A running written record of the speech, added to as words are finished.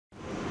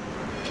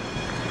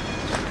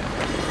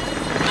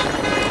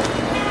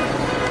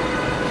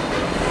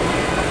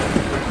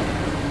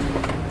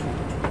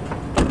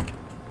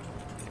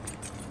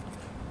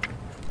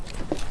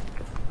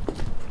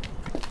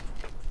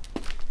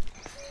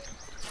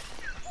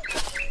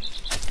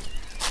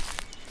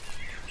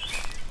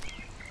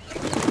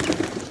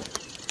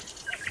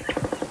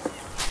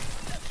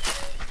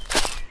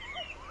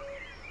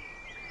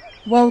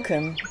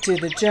Welcome to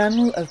the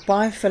Journal of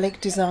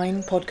Biophilic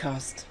Design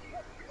podcast.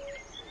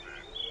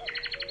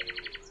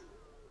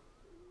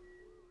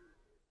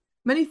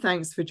 Many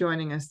thanks for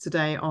joining us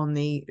today on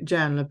the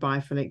Journal of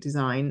Biophilic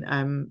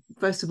Design.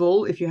 First of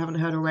all, if you haven't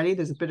heard already,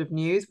 there's a bit of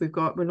news.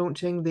 We're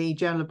launching the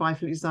Journal of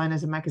Biophilic Design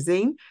as a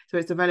magazine, so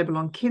it's available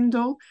on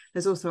Kindle.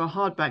 There's also a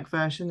hardback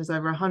version. There's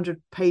over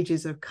 100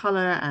 pages of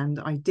colour and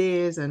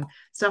ideas and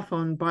stuff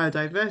on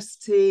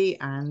biodiversity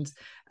and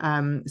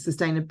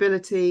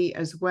sustainability,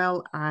 as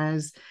well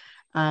as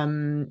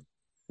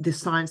the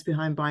science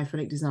behind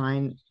biophilic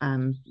design,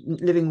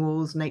 living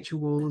walls, nature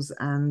walls,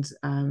 and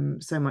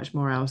so much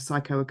more else,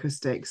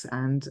 psychoacoustics,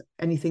 and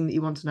anything that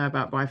you want to know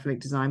about biophilic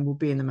design will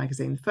be in the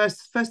magazine.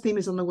 First theme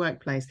is on the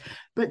workplace.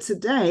 But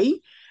today,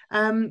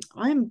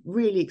 I'm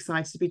really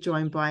excited to be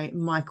joined by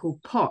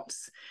Michael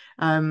Potts,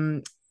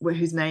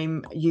 whose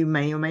name you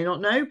may or may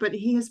not know, but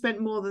he has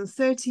spent more than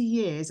 30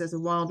 years as a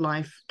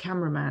wildlife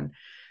cameraman,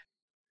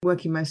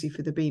 working mostly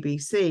for the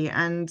BBC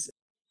and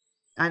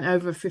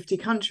over 50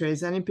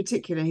 countries. And in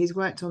particular, he's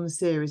worked on the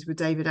series with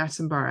David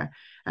Attenborough,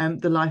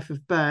 The Life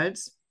of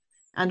Birds,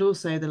 and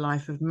also The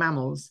Life of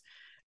Mammals,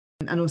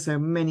 and also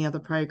many other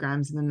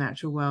programs in the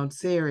Natural World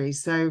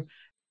series. So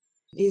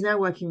he's now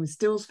working with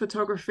stills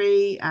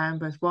photography,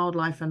 both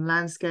wildlife and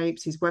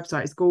landscapes. His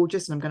website is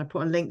gorgeous, and I'm going to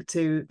put a link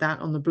to that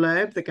on the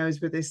blurb that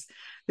goes with this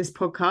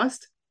podcast.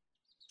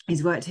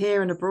 He's worked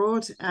here and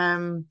abroad.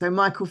 So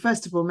Michael,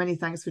 first of all, many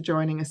thanks for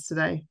joining us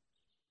today.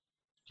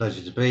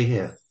 Pleasure to be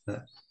here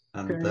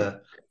and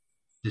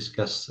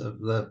discuss a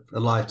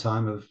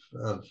lifetime of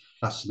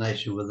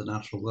fascination with the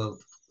natural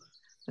world.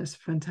 That's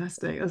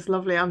fantastic. That's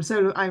lovely. I'm so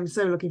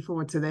looking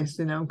forward to this.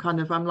 You know,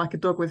 I'm like a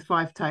dog with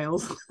five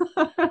tails.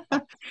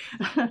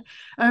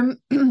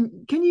 Can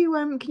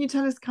you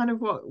tell us kind of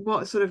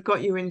what sort of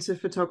got you into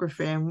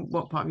photography and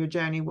what part of your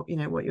journey,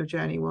 what your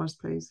journey was,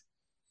 please?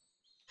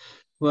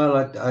 Well,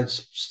 I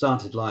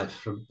started life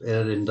from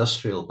an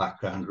industrial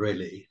background,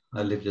 really.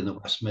 I lived in the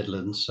West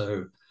Midlands,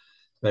 so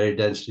very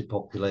densely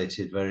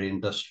populated, very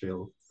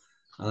industrial.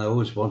 And I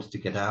always wanted to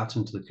get out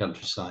into the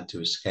countryside to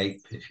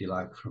escape, if you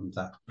like, from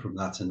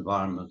that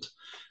environment.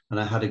 And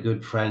I had a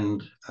good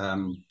friend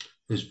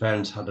whose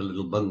parents had a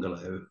little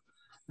bungalow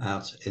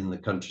out in the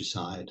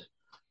countryside,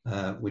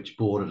 which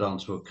bordered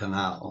onto a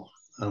canal.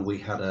 And we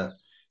had a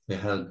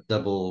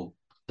double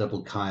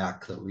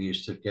kayak that we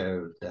used to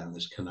go down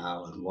this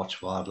canal and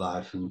watch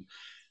wildlife. And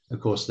of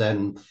course,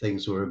 then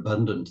things were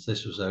abundant.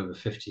 This was over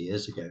 50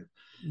 years ago.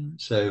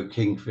 So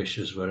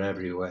kingfishers were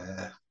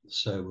everywhere.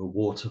 So were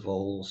water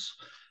voles.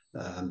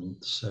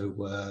 So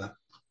were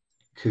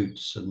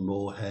coots and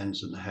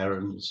moorhens and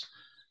herons.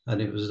 And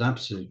it was an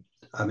absolute,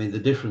 I mean, the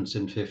difference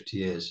in 50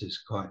 years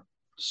is quite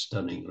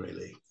stunning,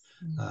 really.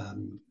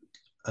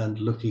 And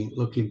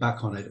looking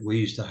back on it, we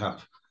used to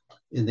have,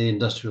 in the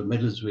industrial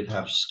Midlands, we'd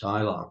have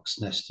skylarks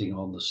nesting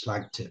on the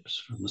slag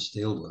tips from the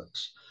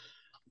steelworks.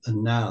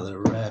 And now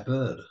they're a rare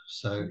bird.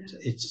 So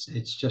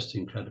it's just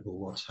incredible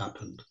what's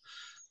happened.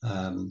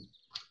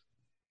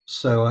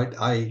 So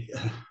I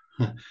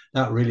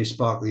that really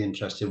sparked the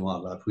interest in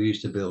wildlife. We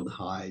used to build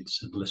hides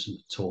and listen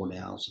to tawny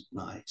owls at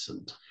night,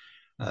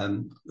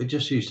 and we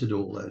just used to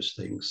do all those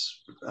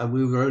things. And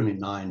we were only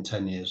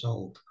 9-10 years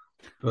old,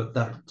 but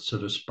that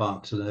sort of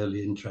sparked an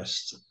early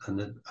interest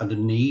and a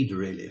need,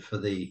 really,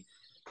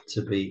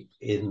 to be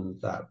in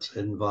that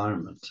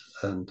environment.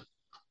 And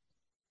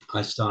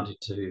I started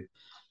to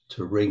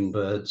ring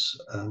birds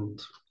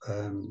and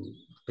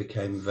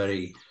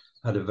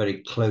had a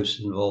very close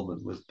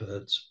involvement with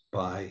birds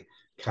by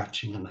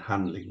catching and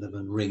handling them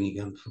and ringing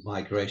them for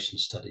migration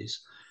studies.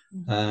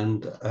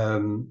 And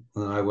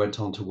I went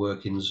on to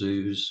work in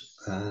zoos,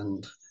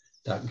 and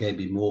that gave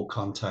me more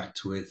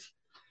contact with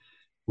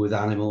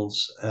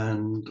animals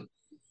and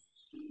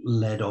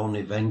led on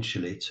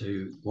eventually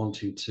to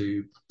wanting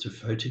to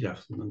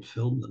photograph them and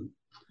film them.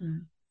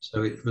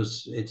 So it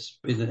was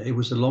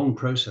a long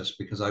process,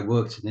 because I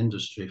worked in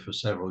industry for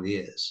several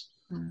years.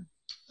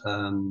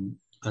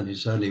 And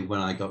it's only when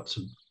I got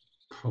to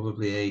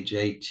probably age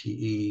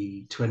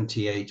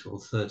 28 or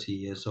 30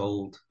 years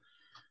old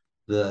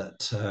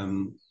that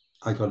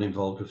I got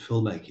involved with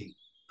filmmaking.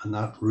 And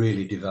that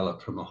really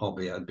developed from a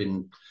hobby. I'd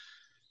been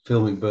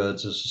filming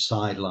birds as a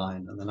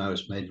sideline, and then I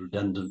was made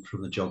redundant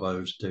from the job I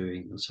was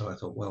doing. And so I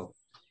thought, well,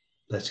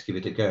 let's give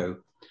it a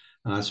go.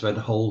 And I spent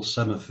a whole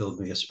summer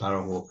filming a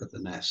sparrowhawk at the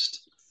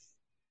nest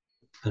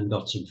and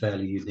got some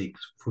fairly unique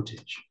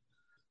footage.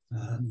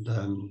 And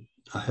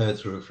I heard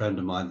through a friend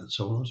of mine that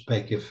someone was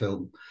making a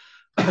film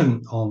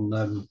on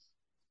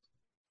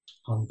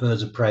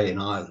birds of prey in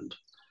Ireland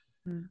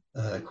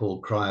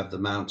called Cry of the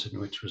Mountain,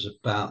 which was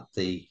about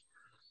the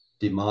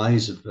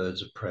demise of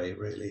birds of prey,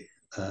 really,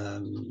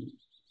 the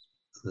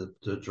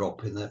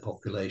drop in their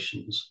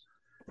populations.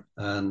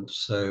 And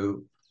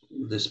so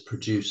this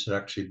producer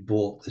actually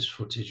bought this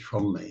footage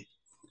from me,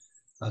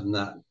 and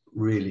that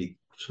really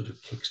sort of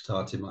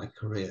kick-started my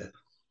career.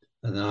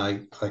 And then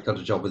I got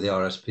a job with the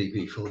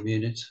RSPB Film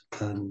Unit,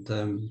 and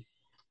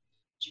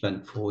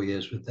spent 4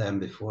 years with them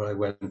before I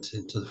went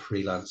into the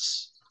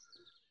freelance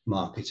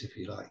market, if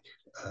you like.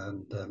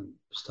 and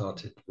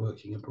started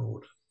working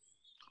abroad.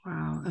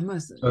 Wow,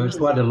 So it was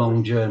quite a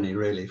long journey,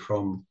 really,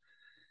 from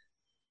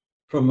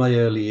my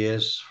early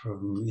years,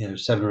 from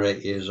 7 or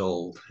 8 years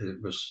old.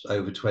 It was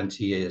over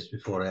 20 years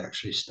before I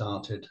actually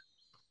started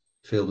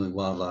filming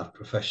wildlife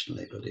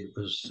professionally, but it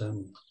was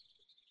an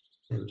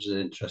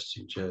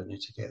interesting journey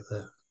to get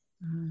there.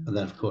 Mm. And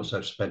then, of course,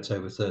 I've spent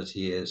over 30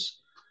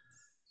 years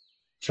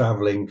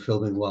traveling,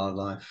 filming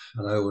wildlife,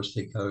 and I always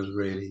think I was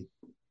really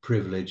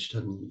privileged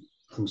and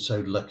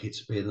so lucky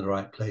to be in the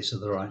right place at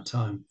the right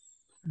time.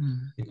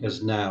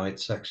 Because now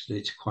it's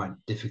quite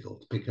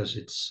difficult,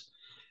 because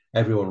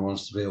everyone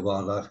wants to be a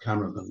wildlife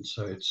cameraman,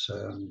 so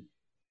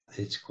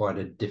it's quite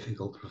a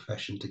difficult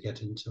profession to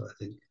get into, I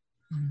think.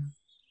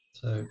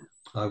 So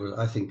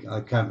I think I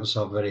count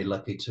myself very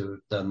lucky to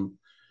have done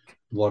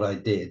what I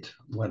did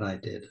when I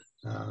did,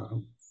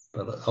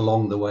 but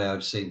along the way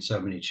I've seen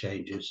so many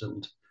changes,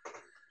 and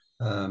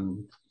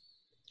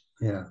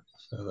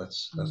so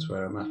that's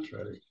where I'm at,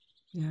 really.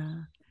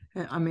 Yeah.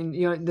 I mean,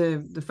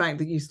 the fact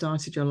that you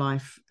started your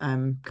life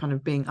kind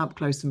of being up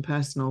close and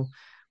personal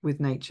with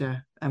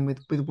nature and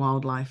with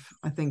wildlife,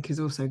 I think is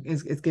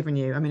given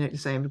you. I mean, like you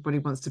say, everybody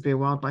wants to be a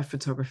wildlife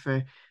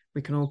photographer.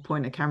 We can all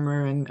point a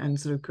camera and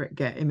sort of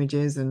get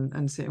images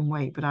and sit and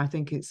wait. But I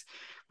think it's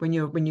when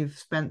you've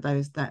spent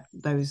those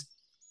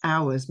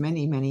hours,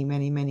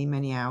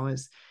 many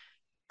hours,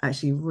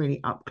 actually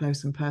really up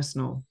close and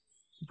personal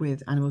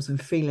with animals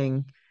and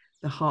feeling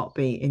the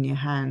heartbeat in your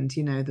hand,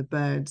 the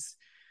birds.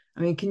 I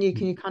mean, can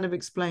you kind of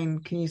explain,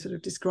 can you sort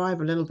of describe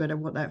a little bit of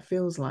what that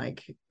feels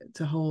like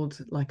to hold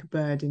like a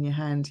bird in your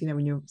hand,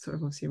 when you're sort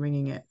of obviously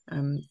ringing it,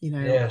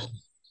 Yes.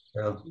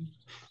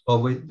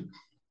 Well,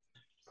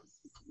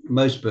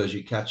 most birds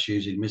you catch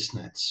using mist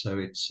nets, so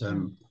it's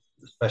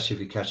especially if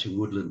you're catching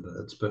woodland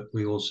birds, but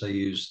we also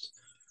used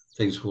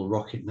things called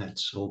rocket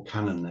nets or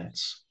cannon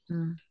nets,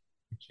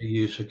 which are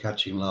used for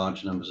catching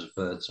large numbers of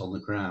birds on the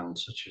ground,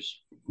 such as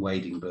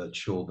wading birds,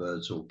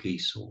 shorebirds, or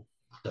geese or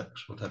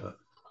ducks, whatever.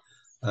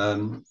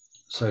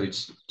 So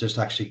it's just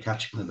actually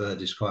catching the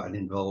bird is quite an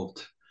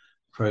involved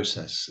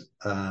process,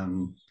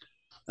 and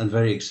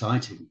very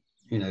exciting,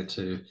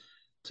 to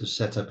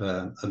set up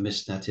a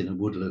mist net in a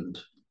woodland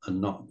and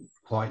not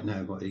quite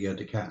know what you're going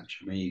to catch.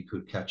 I mean,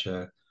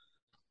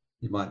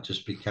 you might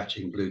just be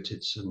catching blue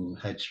tits and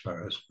hedge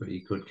sparrows, but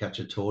you could catch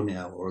a tawny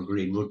owl or a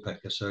green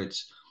woodpecker. So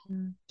it's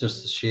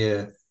just the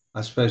sheer, I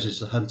suppose it's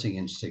the hunting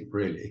instinct,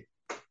 really.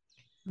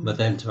 But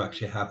then to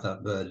actually have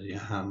that bird in your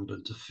hand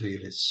and to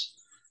feel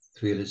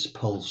its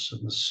pulse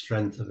and the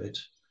strength of it,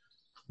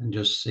 and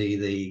just see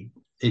the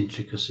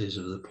intricacies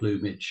of the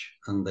plumage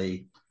and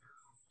the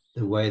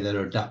way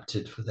they're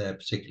adapted for their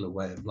particular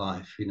way of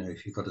life.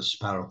 If you've got a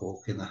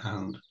sparrowhawk in the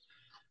hand,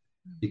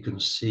 you can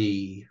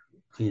see,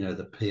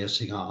 the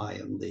piercing eye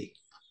and the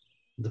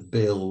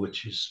bill,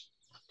 which is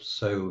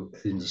so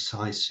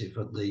incisive,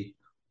 and the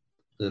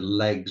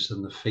legs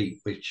and the feet,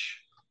 which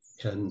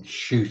can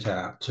shoot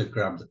out to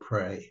grab the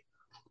prey.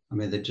 I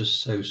mean, they're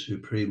just so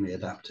supremely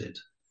adapted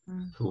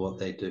for what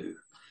they do.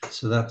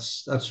 So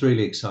that's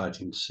really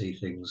exciting to see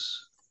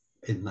things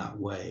in that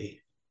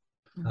way.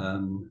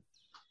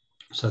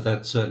 So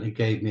that certainly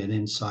gave me an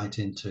insight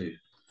into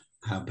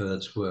how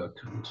birds work,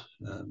 and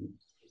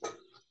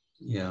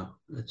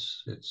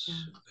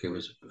it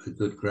was a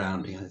good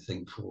grounding, I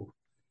think, for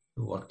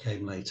what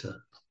came later.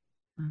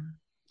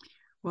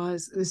 Well,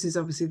 this is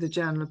obviously the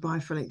Journal of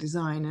Biophilic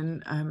Design,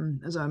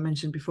 and as I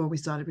mentioned before we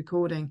started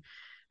recording,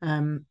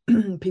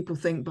 people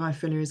think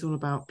biophilia is all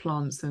about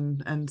plants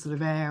and sort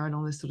of air and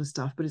all this sort of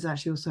stuff, but it's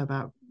actually also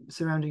about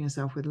surrounding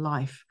yourself with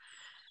life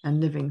and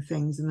living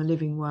things in the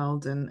living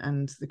world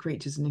and the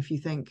creatures. And if you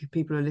think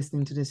people are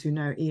listening to this who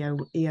know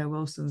E.O.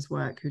 Wilson's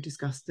work, who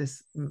discussed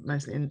this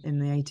mostly in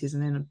the 80s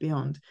and then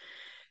beyond,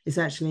 it's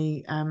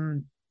actually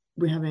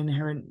we have an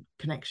inherent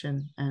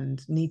connection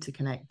and need to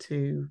connect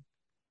to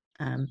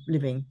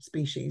living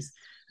species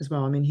as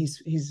well. I mean,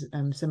 his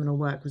seminal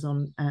work was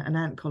on an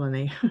ant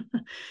colony.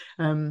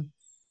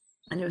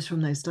 And it was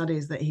from those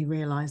studies that he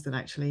realized that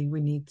actually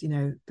we need,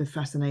 the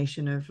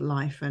fascination of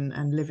life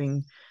and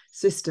living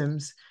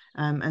systems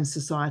and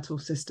societal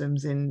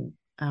systems on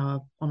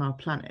our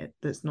planet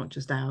that's not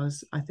just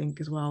ours, I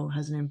think as well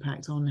has an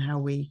impact on how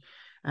we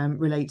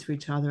relate to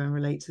each other and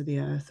relate to the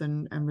earth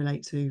and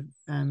relate to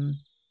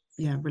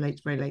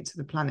relate to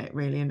the planet,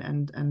 really.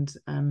 And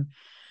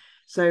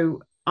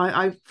so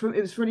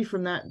it was really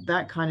from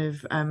that kind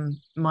of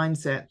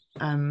mindset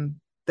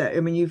that, I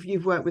mean,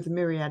 you've worked with a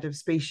myriad of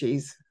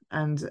species,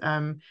 and I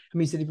mean,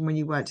 you said even when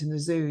you worked in the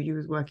zoo, you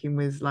was working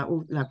with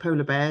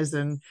polar bears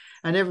and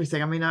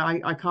everything. I mean,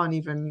 I can't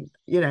even,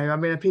 I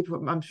mean,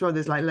 people, I'm sure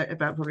there's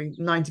about probably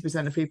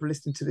 90% of people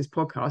listening to this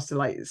podcast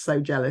are so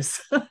jealous,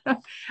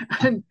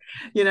 and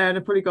and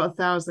I've probably got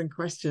 1,000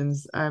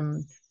 questions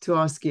to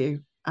ask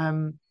you.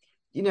 For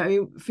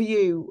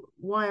you,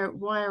 why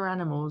are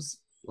animals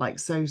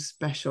so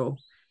special?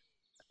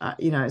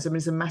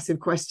 It's a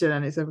massive question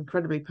and it's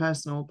incredibly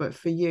personal, but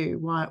for you,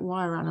 why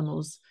are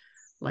animals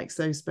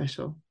so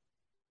special?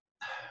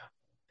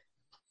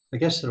 I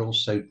guess they're all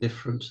so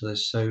different. They're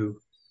so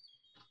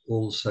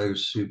also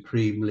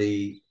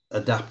supremely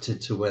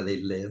adapted to where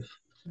they live.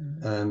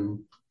 I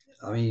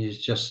mean, it's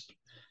just,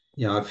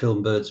 you know, I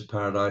filmed birds of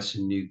paradise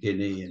in New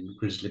Guinea and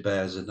grizzly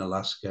bears in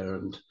Alaska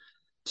and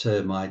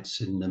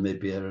termites in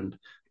Namibia, and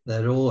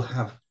they all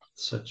have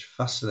such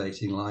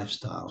fascinating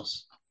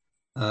lifestyles.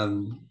 I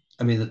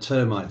mean, the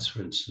termites,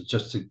 for instance,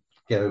 just to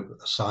go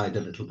aside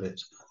a little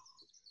bit,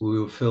 we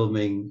were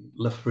filming,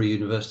 Loughborough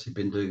University had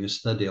been doing a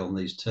study on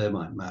these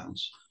termite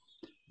mounds.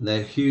 And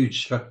they're huge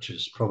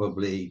structures,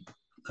 probably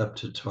up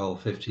to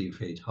 12, 15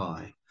 feet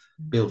high,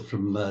 built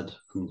from mud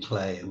and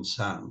clay and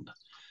sand.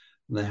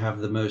 And they have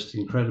the most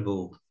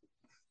incredible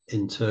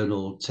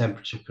internal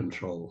temperature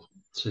control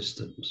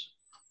systems,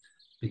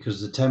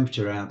 because the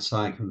temperature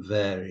outside can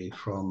vary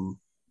from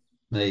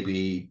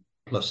maybe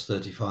plus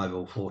 35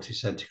 or 40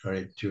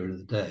 centigrade during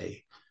the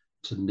day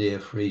to near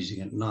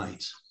freezing at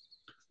night.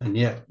 And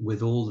yet,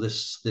 with all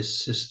this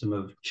system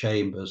of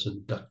chambers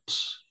and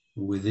ducts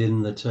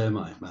within the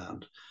termite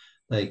mound,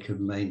 they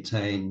can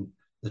maintain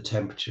the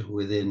temperature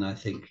within, I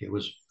think it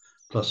was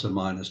plus or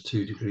minus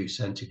 2 degrees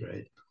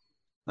centigrade.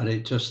 And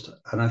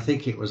I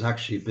think it was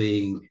actually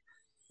being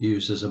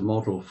used as a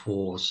model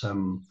for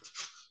some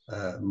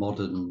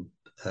modern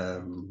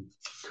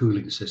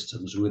cooling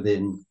systems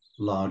within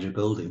larger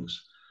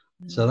buildings.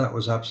 So that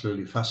was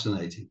absolutely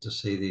fascinating to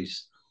see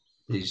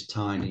these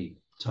tiny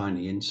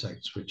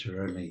insects, which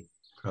are only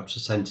perhaps a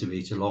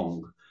centimetre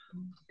long,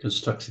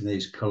 constructing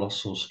these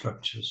colossal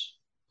structures,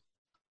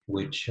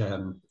 which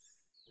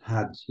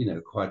had, you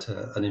know, quite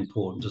an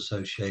important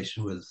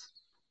association with,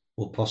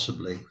 or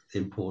possibly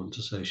important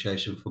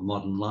association for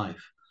modern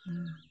life.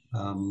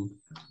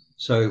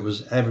 So it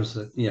was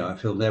everything, you know, I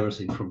filmed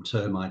everything from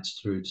termites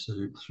through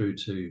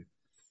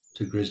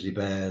to grizzly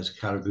bears,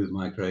 caribou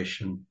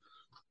migration,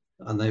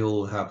 and they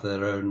all have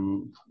their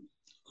own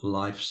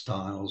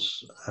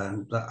lifestyles,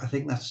 and I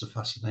think that's the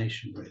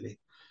fascination, really.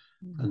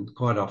 And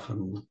quite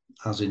often,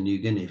 as in New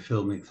Guinea,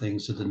 filming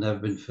things that had never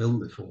been filmed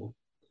before,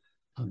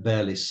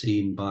 barely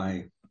seen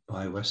by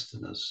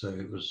Westerners. So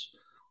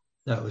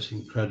that was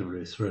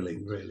incredibly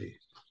thrilling, really,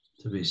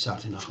 to be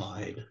sat in a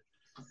hide,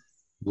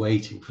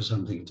 waiting for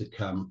something to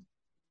come.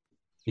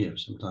 You know,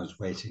 sometimes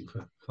waiting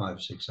for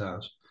 5-6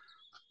 hours,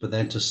 but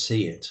then to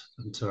see it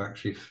and to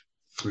actually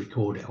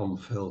record it on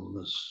film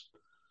was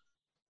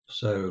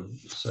so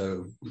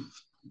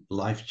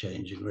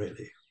life-changing,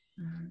 really.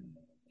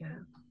 Yeah,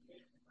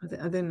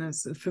 I think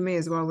that's for me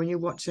as well. When you're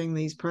watching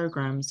these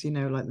programs, you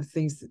know, like the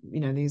things, you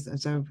know, these,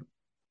 so,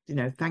 you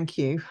know, thank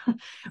you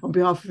on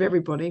behalf of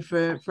everybody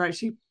for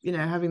actually, you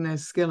know, having the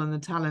skill and the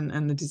talent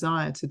and the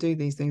desire to do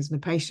these things, and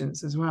the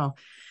patience as well,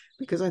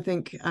 because I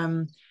think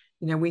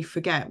you know, we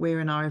forget we're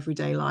in our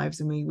everyday lives,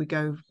 and we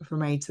go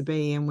from A to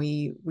B, and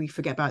we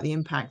forget about the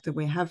impact that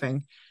we're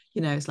having.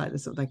 You know, it's like the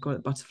sort of, they call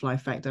it butterfly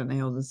effect, don't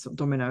they, or the sort of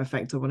domino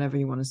effect, or whatever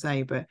you want to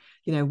say. But,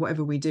 you know,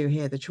 whatever we do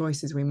here, the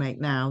choices we make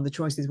now, the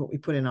choices what we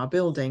put in our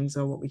buildings,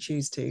 or what we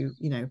choose to,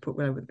 you know, put,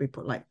 whether we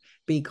put like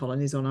bee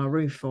colonies on our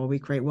roof, or we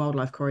create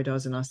wildlife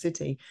corridors in our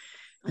city.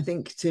 I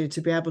think to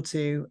be able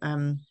to,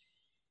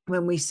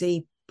 when we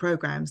see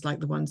programs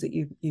like the ones that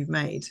you've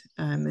made,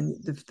 and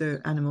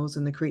the animals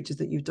and the creatures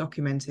that you've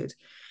documented,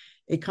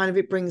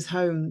 it brings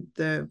home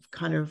the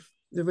kind of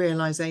the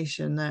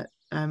realization that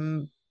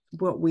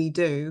what we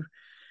do,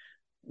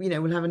 you know,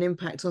 will have an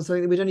impact on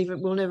something that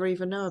we'll never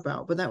even know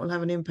about, but that will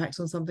have an impact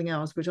on something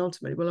else, which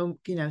ultimately will,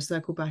 you know,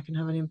 circle back and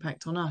have an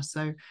impact on us.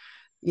 So,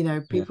 you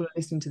know, people are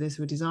listening to this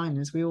who are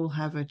designers. We all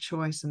have a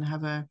choice, and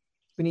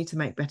we need to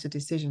make better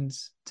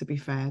decisions, to be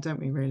fair, don't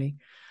we, really?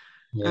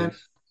 Yes.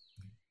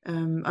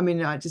 I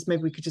mean,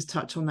 maybe we could just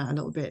touch on that a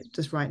little bit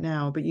just right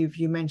now. But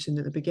you mentioned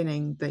at the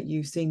beginning that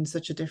you've seen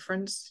such a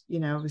difference.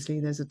 You know, obviously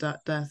there's a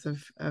dearth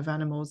of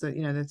animals, that,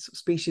 you know, the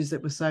species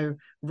that were so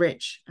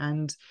rich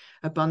and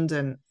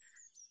abundant,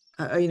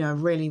 you know,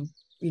 really,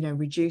 you know,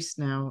 reduced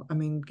now. I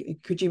mean,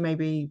 could you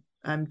maybe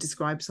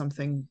describe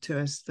something to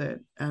us that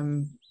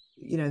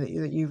you know, that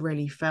you've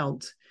really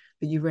felt,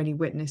 that you've really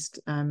witnessed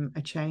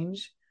a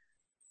change?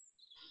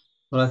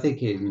 Well, I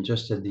think even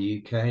just in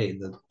the UK,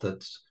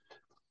 that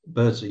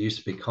birds that used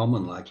to be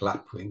common, like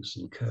lapwings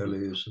and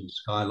curlews and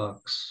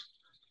skylarks,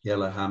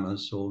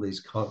 yellowhammers, all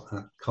these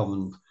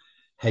common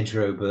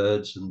hedgerow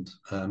birds and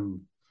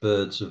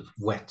birds of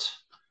wet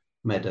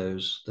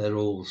meadows, they're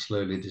all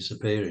slowly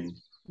disappearing.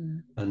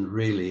 And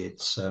really,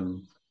 it's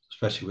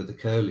especially with the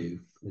curlew,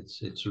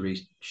 it's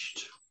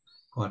reached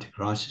quite a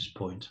crisis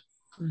point.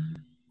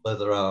 Where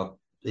there are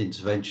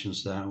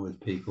interventions now with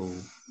people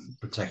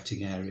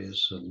protecting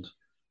areas and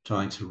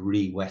trying to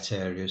re-wet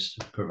areas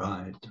to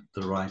provide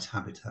the right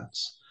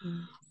habitats.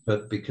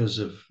 But because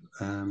of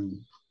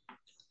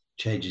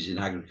changes in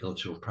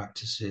agricultural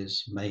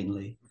practices,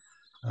 mainly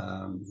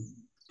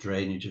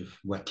drainage of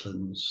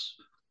wetlands,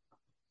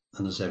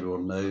 and as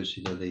everyone knows,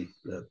 you know, the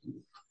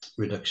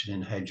reduction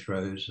in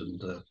hedgerows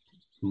and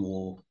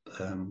more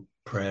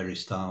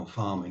prairie-style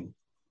farming,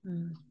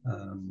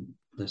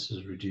 this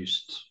has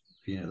reduced,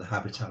 you know, the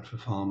habitat for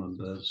farm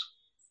birds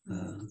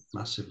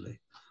massively.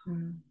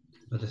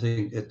 But I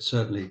think it's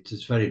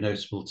very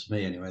noticeable to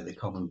me anyway, the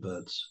common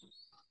birds.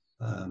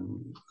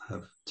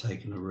 have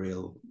taken a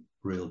real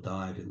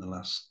dive in the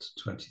last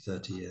 20,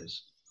 30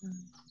 years.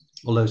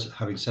 Although,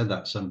 having said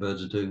that, some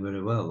birds are doing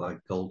very well, like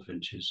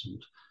goldfinches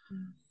and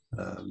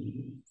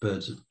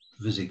birds of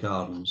busy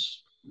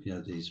gardens,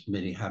 these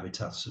mini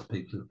habitats that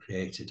people have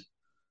created.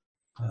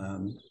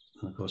 And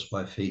of course,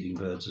 by feeding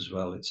birds as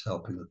well, it's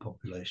helping the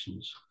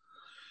populations.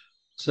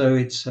 So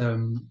it's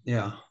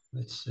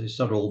it's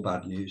not all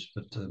bad news,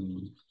 but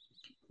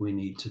we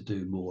need to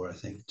do more, I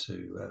think,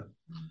 to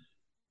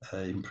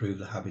improve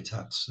the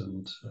habitats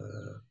and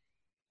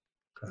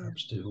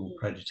perhaps do more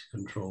predator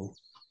control.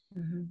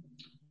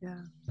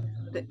 Yeah,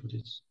 but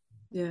it's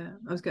I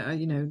was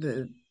going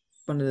to,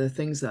 one of the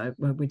things that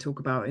when we talk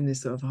about in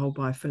this sort of whole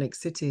biophilic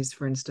cities,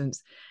 for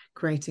instance,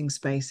 creating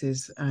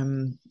spaces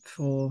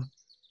for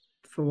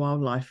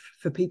wildlife,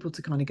 for people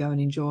to kind of go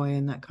and enjoy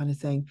and that kind of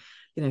thing,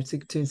 to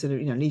instead of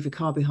leave your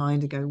car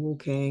behind and go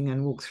walking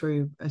and walk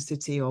through a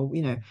city, or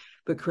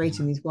but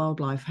creating these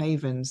wildlife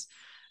havens,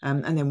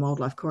 and then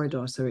wildlife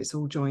corridors, so it's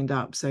all joined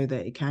up so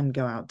that it can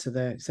go out to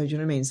the, so do you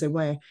know what I mean?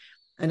 So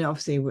and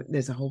obviously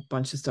there's a whole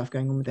bunch of stuff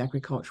going on with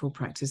agricultural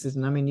practices,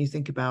 and I mean, you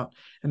think about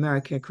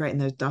America creating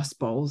those dust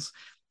bowls,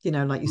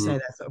 like you say,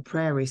 that sort of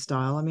prairie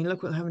style. I mean,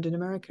 look what happened in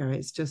America.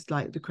 It's just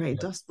like the create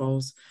dust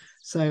bowls.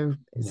 So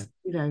it's,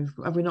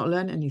 have we not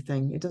learned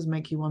anything? It does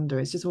make you wonder.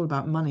 It's just all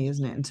about money,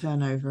 isn't it? And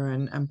turnover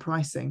and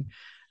pricing.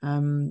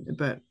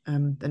 But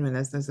anyway,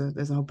 there's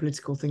a whole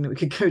political thing that we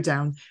could go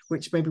down,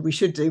 which maybe we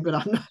should do, but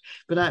I'm not,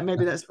 but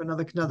maybe that's for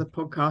another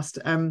podcast.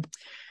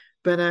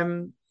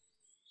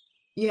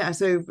 Yeah,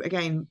 so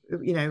again,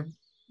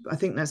 I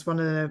think that's one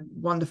of the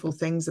wonderful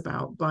things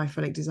about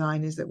biophilic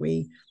design, is that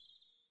we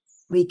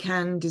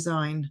can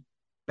design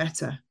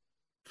better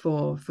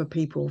for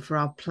people, for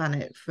our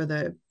planet, for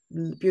the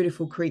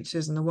beautiful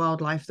creatures and the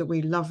wildlife that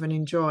we love and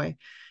enjoy,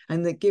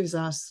 and that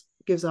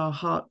makes our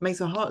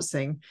heart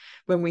sing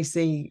when we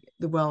see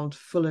the world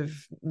full of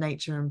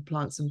nature and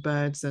plants and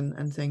birds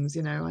and things.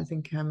 I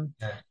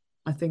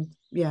think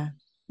we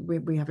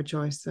have a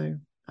choice. So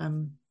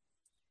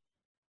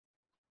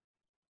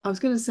I was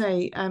going to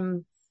say, I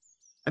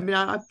mean,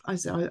 I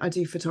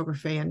do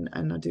photography and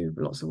I do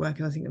lots of work,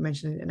 and I think I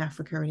mentioned it in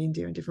Africa and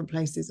India and different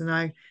places.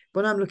 And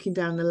when I'm looking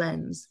down the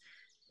lens,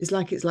 it's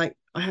like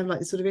I have like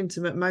this sort of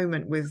intimate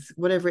moment with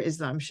whatever it is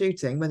that I'm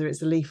shooting, whether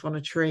it's a leaf on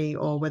a tree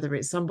or whether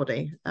it's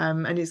somebody.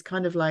 And it's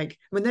kind of like,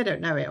 I mean, they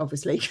don't know it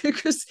obviously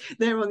because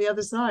they're on the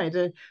other side.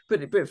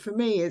 But for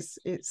me, it's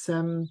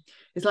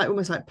like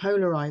almost like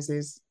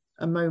polarizes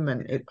a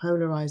moment. It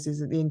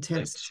polarizes the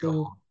intensity.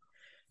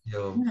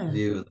 Your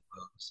view of the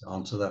world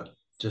onto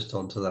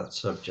that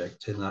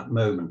subject in that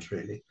moment,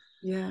 really.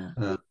 Yes,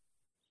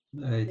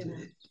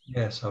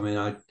 I mean,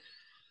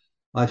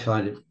 I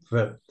find it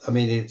I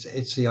mean, it's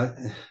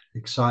the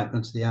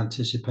excitement, the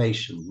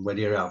anticipation when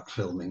you're out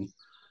filming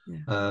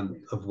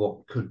of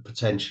what could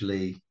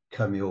potentially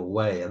come your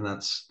way, and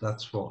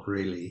that's what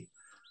really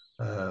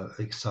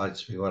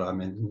excites me when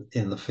I'm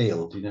in the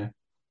field,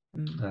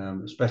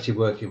 especially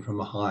working from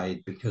a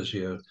hide, because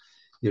you're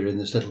in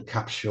this little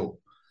capsule.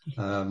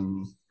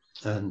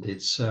 And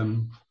it's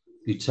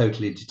you're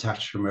totally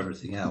detached from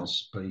everything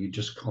else, but you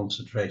just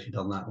concentrated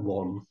on that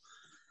one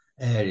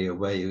area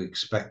where you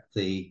expect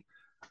the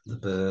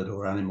bird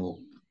or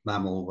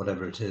mammal,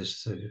 whatever it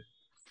is,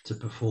 to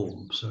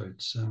perform. So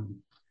it's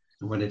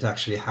when it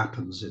actually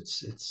happens,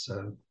 it's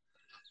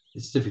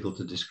difficult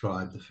to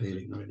describe the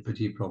feeling, really, but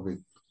you probably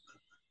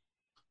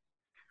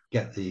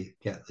get the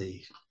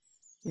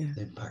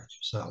impact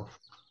yourself.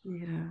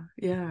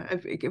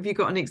 Have you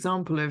got an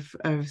example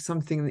of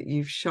something that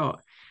you've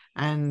shot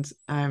and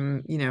I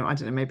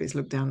don't know, maybe it's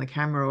looked down the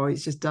camera or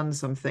it's just done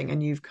something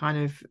and you've kind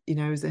of,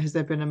 has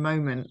there been a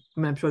moment? I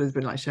mean, I'm sure there's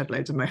been like shed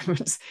loads of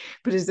moments,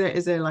 but is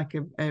there like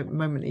a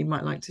moment that you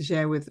might like to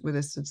share with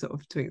us to sort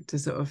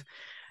of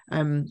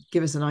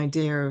give us an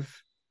idea of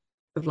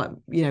like,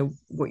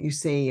 what you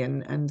see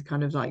and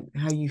kind of like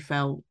how you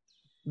felt,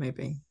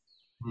 maybe?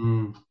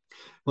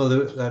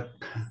 Well,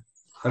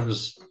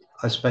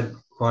 I spent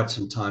quite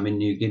some time in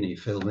New Guinea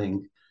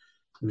filming.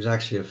 It was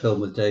actually a film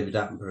with David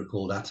Attenborough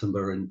called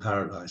Attenborough in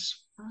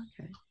Paradise.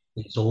 Okay.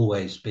 He's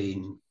always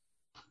been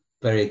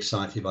very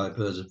excited by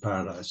birds of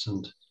paradise,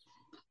 and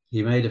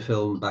he made a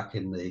film back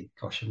in it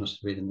must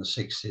have been in the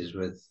 60s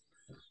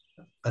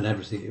and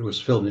everything. It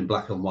was filmed in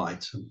black and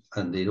white,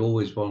 and he'd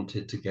always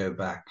wanted to go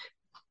back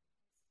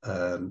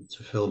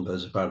to film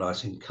birds of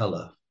paradise in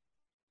colour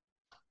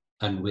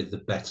and with the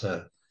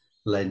better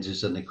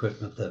lenses and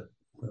equipment that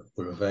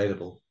were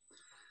available.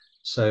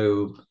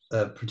 So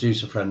a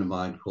producer friend of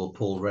mine called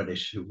Paul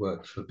Reddish, who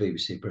worked for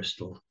BBC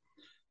Bristol,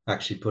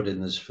 actually put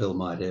in this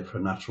film idea for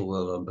a natural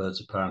world on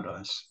birds of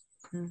paradise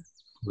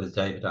with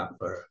David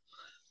Attenborough.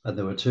 And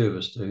there were two of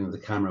us doing the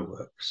camera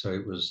work. So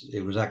it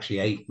was actually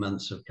 8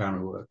 months of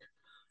camera work.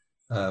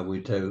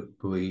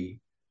 We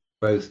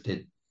both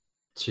did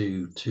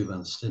two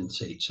month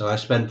stints each. So I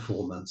spent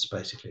 4 months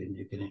basically in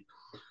New Guinea.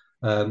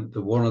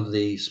 But one of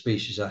the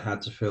species I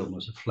had to film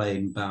was a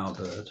flame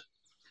bowerbird,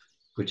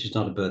 which is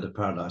not a bird of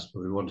paradise,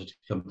 but we wanted to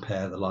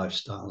compare the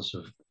lifestyles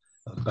of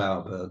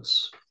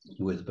bowerbirds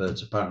with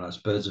birds of paradise.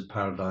 Birds of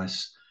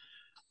paradise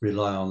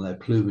rely on their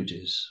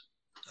plumages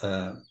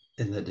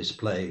in their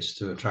displays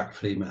to attract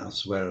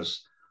females,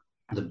 whereas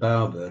the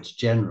bowerbirds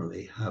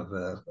generally have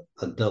a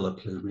duller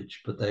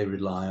plumage, but they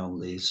rely on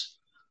these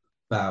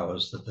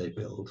bowers that they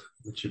build,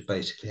 which are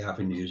basically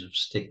avenues of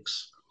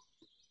sticks,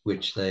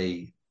 which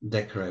they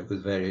decorate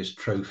with various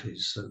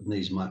trophies. So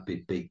these might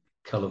be big,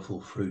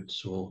 colourful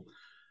fruits or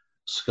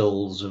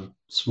skulls of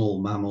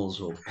small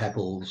mammals or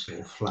pebbles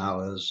or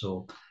flowers.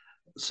 Or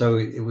so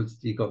it was.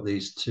 You got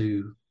these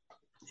two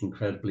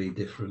incredibly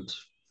different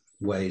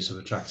ways of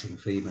attracting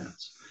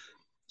females.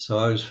 So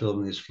I was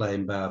filming this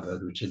flame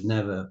bowerbird, which had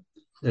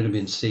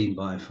been seen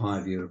by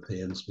 5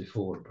 Europeans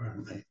before,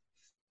 apparently,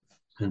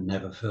 and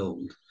never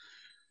filmed.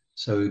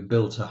 So we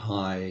built a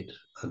hide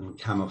and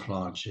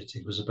camouflaged it.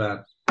 It was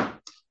about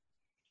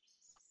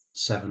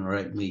 7 or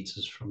 8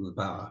 meters from the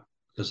bower,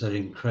 because they're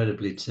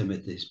incredibly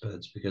timid, these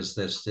birds, because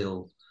they're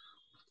still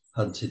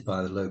hunted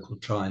by the local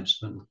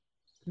tribesmen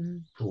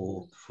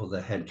for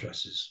their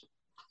headdresses.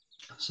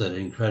 So they're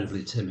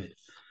incredibly timid.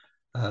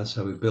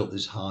 So we built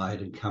this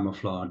hide and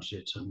camouflaged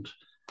it, and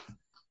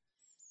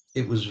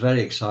it was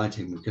very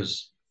exciting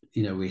because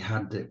we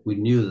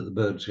knew that the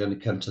bird was going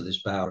to come to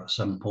this bower at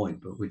some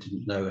point, but we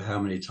didn't know how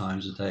many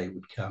times a day it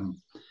would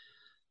come.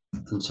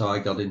 And so I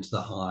got into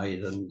the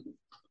hide and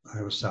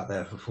I was sat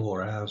there for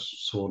 4 hours,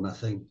 saw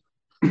nothing.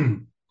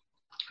 And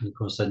of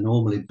course, they're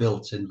normally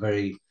built in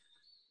very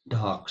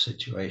dark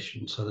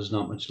situations, so there's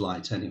not much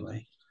light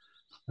anyway.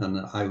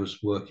 And I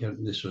was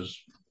working, this was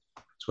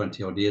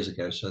 20 odd years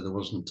ago, so there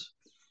wasn't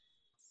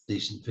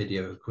decent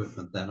video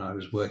equipment then. I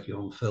was working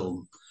on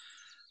film.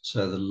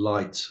 So the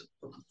light,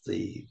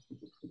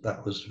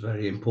 that was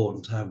very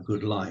important to have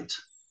good light.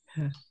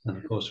 And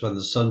of course, when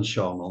the sun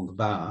shone on the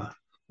bower,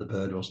 the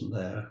bird wasn't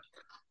there.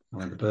 And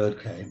when the bird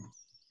came,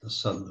 the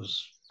sun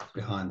was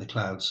behind the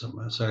clouds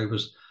somewhere. So it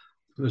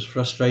was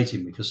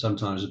frustrating because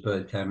sometimes a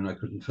bird came and I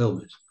couldn't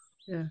film it.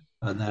 Yeah.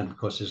 And then, of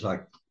course, it's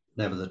like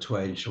never the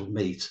twain shall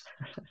meet.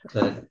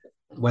 That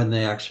when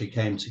they actually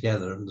came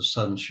together and the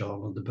sun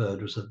shone and the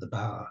bird was at the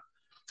bower,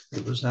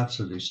 it was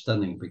absolutely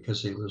stunning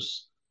because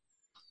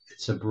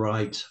it's a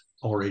bright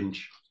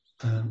orange.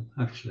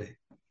 Actually,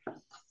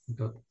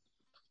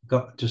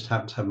 just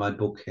happened to have my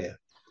book here.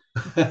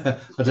 I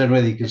don't know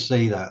whether you can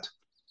see that.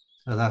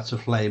 So that's a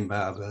flame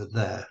bowerbird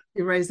there.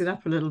 You raise it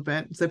up a little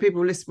bit so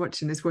people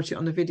watching this watch it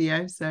on the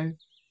video. So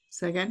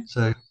say again.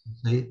 So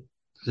see,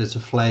 it's a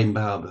flame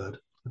bowerbird.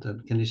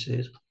 Can you see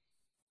it?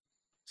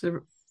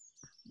 So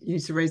you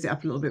need to raise it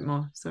up a little bit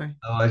more. Sorry.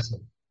 Oh, I see.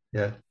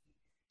 Yeah.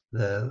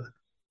 There.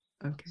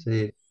 Okay.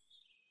 See,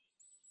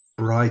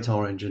 bright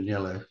orange and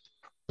yellow,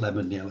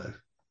 lemon yellow.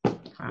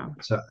 Wow.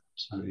 So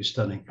absolutely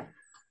stunning.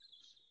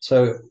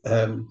 So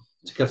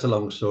to cut a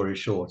long story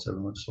short,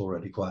 and it's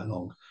already quite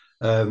long.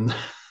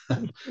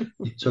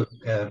 It took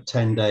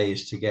 10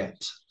 days to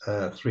get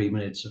 3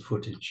 minutes of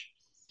footage.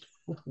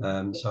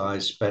 So I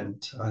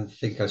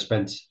think I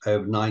spent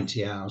over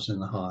 90 hours in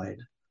the hide,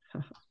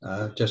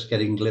 just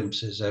getting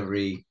glimpses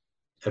every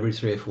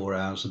 3 or 4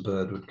 hours. The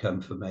bird would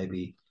come for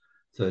maybe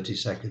 30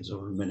 seconds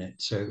or a minute.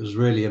 So it was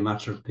really a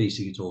matter of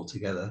piecing it all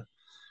together,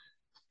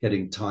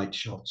 getting tight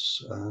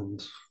shots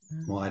and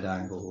wide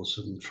angles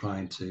and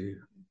trying to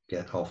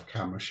get off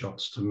camera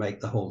shots to make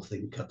the whole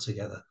thing cut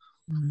together.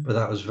 But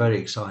that was very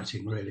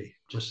exciting, really.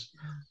 Just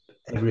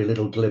every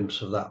little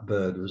glimpse of that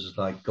bird was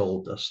like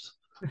gold dust.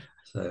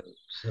 So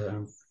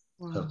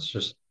wow. That's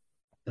just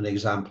an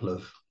example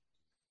of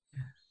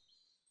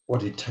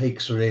what it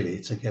takes, really,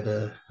 to get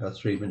a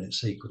 3-minute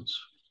sequence.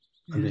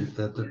 Yeah. I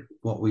mean,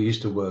 what we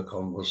used to work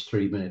on was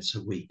 3 minutes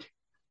a week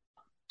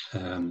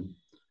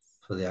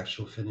for the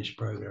actual finished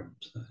program.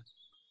 So.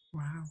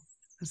 Wow,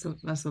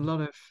 that's a lot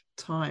of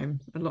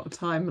time, a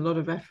lot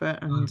of effort,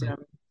 and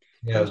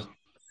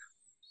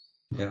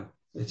yeah,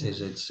 it is.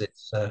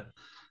 It's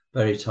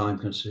very time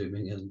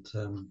consuming, and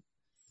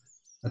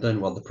I don't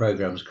know what the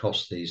programs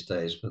cost these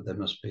days, but they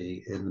must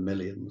be in the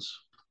millions.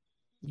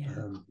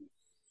 Yeah.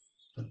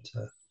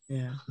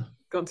 Yeah,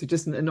 got to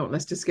just not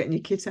less just getting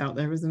your kit out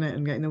there, isn't it,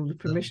 and getting all the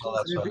permissions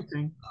and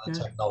everything. The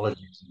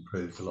technology's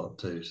improved a lot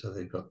too, so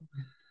they've got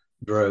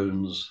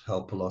drones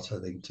help a lot, I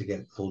think, to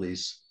get all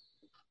these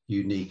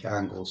unique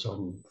angles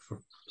on,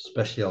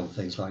 especially on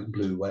things like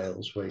blue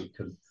whales, where you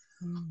can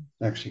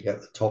actually get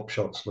the top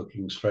shots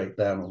looking straight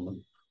down on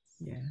them,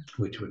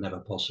 which were never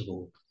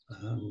possible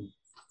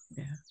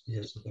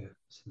years ago.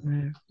 So.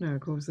 No, of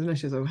course,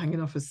 unless you're sort of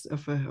hanging off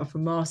a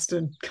mast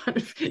and kind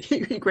of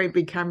a great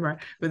big camera,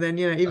 but then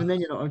even then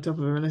you're not on top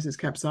of it unless it's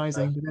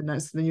capsizing. But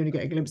then you only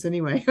get a glimpse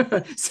anyway.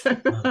 So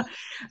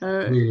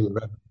really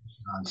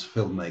revolutionised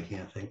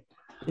filmmaking, I think.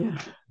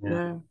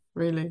 Yeah,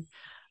 really.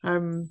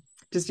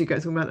 Just you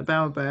guys talking about the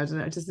bowerbird,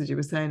 and just as you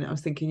were saying, I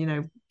was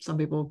thinking, some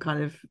people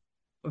kind of,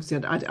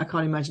 obviously I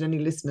can't imagine any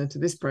listener to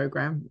this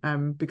program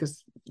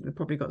because they've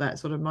probably got that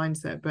sort of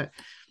mindset, but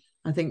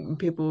I think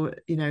people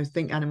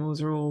think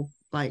animals are all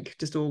like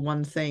just all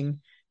one thing.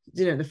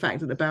 the fact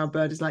that the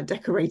bowerbird is like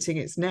decorating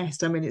its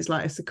nest. I mean, it's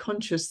a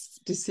conscious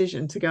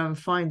decision to go and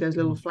find those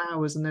little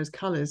flowers and those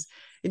colors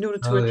in order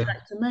to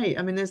attract a mate.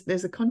 I mean,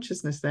 there's a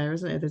consciousness there,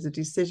 isn't there? There's a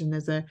decision,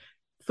 there's a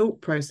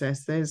thought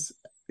process, there's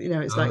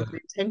it's like the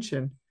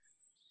intention.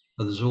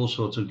 But there's all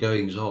sorts of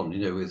goings on,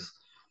 with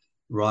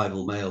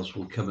rival males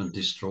will come and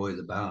destroy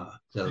the bower.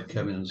 They'll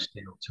come in and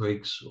steal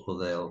twigs, or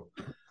they'll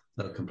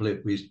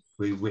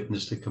we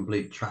witnessed a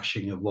complete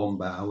trashing of one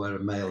bower where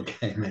a male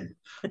came in,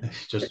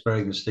 just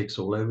throwing the sticks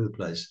all over the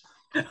place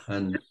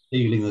and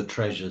stealing the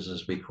treasures,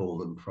 as we call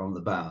them, from the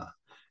bower.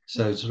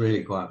 So it's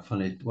really quite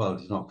funny. Well,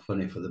 it's not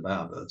funny for the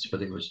bowerbirds,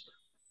 but it was,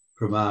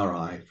 from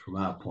our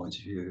point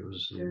of view, it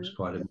was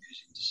quite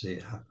amusing to see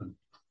it happen.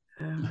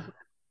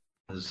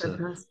 As a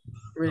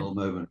whole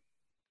moment.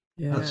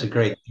 Yeah. That's a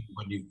great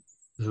thing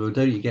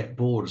don't you get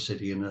bored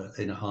sitting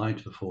in a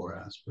hide for 4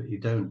 hours, but you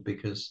don't,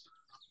 because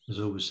there's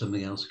always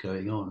something else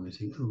going on. You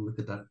think, oh, look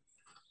at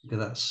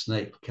that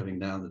snake coming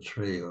down the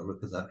tree, or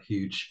look at that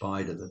huge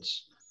spider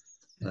that's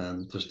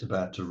just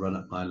about to run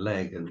up my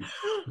leg, and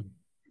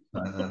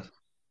I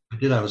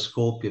did have a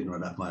scorpion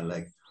run up my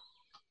leg.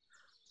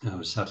 I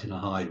was sat in a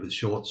hide with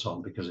shorts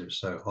on because it was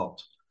so hot,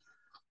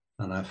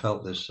 and I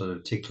felt this sort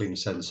of tickling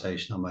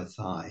sensation on my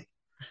thigh.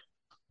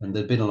 And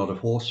there'd been a lot of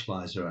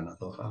horseflies around. I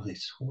thought, oh,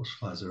 these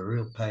horseflies are a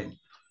real pain.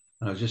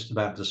 And I was just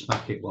about to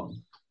smack it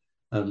one.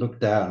 I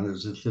looked down, there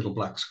was this little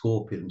black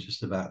scorpion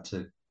just about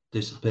to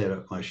disappear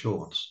up my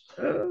shorts.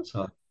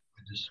 So I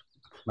just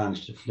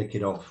managed to flick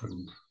it off,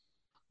 and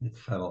it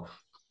fell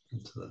off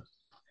into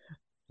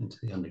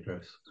the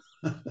undergrowth.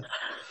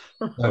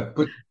 But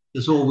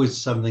there's always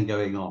something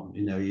going on,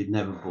 you're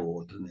never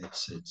bored, and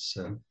it's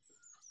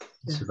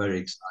a very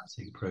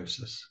exciting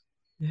process.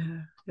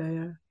 Yeah.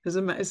 It's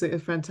a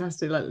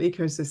fantastic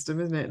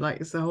ecosystem, isn't it? Like,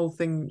 it's the whole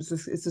thing.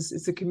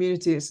 It's a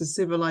community. It's a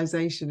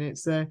civilization.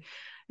 It's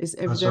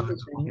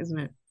everything, isn't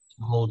it?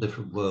 A whole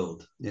different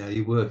world. Yeah,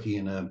 you're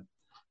working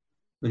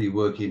when you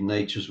work in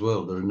nature's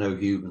world, there are no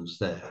humans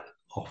there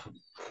often.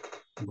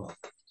 Well,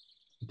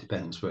 it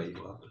depends where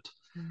you are,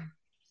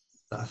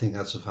 but I think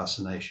that's a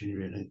fascination.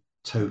 You're in a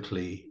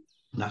totally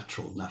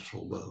natural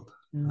world,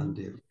 and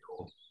you're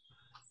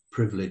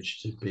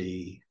privileged to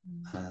be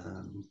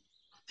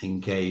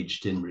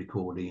engaged in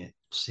recording it,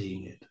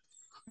 seeing it.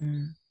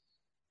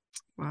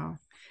 Wow.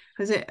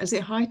 Has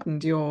it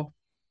heightened your,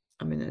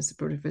 I mean, it's a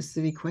bit of a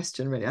silly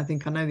question, really. I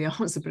think I know the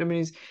answer, but I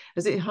mean,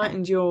 has it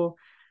heightened your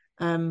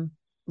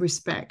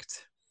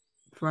respect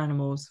for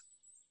animals?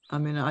 I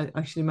mean,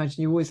 I should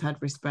imagine you always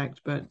had respect,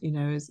 but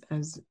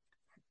has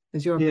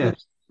your opinion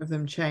of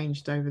them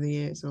changed over the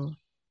years, or?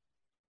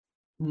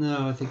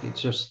 No, I think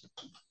it's just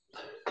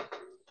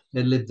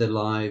they live their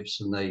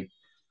lives, and they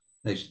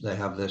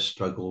have their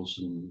struggles,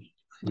 and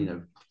they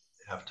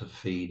have to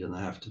feed, and they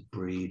have to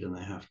breed, and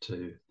they have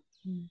to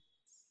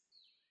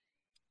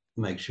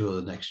make sure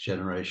the next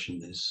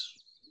generation is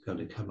going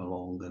to come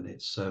along, and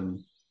it's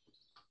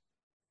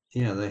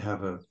they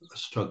have a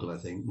struggle, I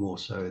think, more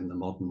so in the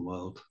modern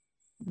world.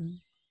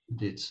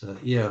 It's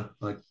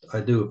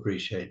I do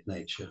appreciate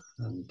nature,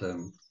 and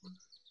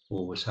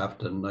always have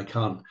done.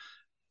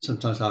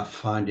 Sometimes I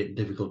find it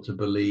difficult to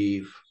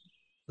believe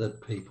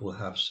that people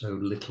have so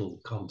little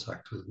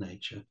contact with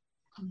nature.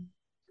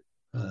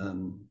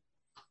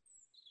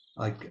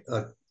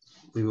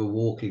 We were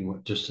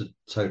walking, just a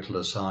total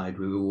aside,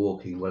 we were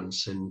walking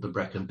once in the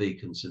Brecon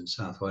Beacons in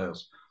South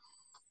Wales,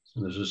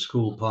 and there's a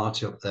school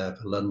party up there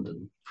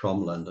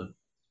from London,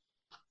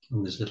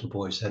 and this little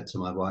boy said to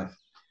my wife,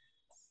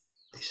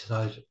 he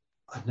said,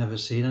 I've never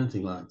seen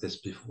anything like this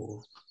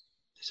before.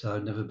 He said,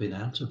 I've never been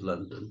out of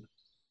London.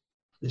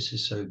 This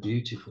is so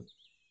beautiful.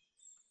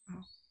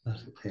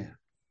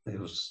 It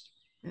was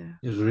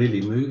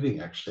really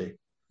moving, actually.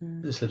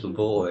 This little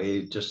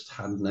boy just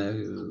had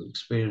no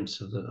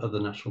experience of the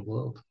natural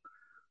world,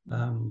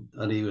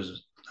 and he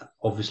was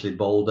obviously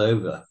bowled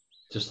over.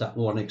 Just that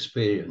one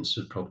experience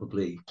had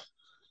probably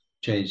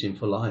changed him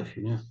for life,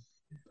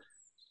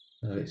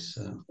 So it's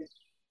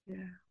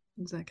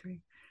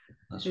exactly.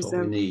 That's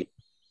what we need.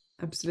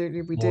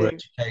 Absolutely, we more do.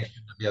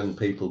 Education of young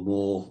people,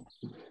 more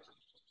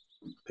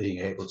being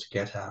able to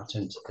get out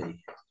into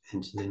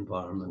the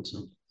environment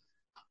and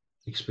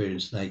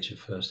experience nature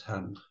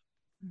firsthand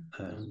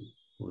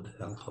would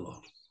help a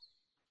lot.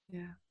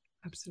 Yeah,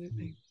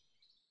 absolutely.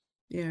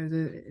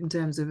 In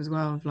terms of as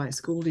well of like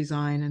school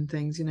design and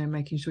things,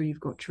 making sure you've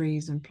got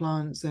trees and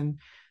plants and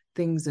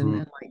things and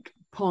like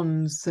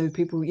ponds, so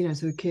people,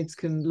 so kids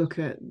can look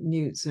at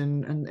newts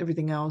and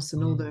everything else,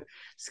 and all the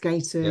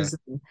skaters.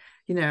 And,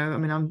 I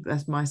mean,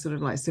 that's my sort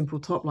of like simple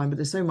top line, but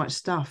there's so much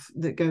stuff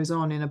that goes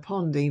on in a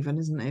pond, even,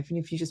 isn't there? Even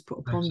if you just put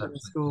a pond in the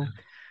school,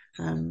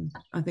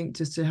 I think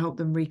just to help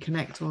them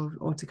reconnect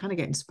or to kind of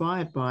get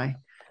inspired by.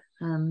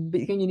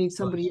 But again, you need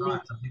somebody. I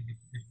think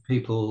if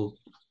people,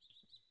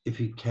 if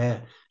you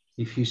care,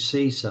 if you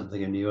see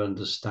something and you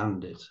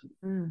understand it,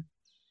 I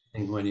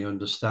think when you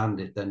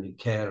understand it, then you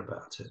care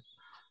about it.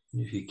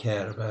 And if you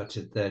care about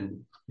it,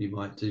 then you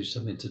might do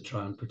something to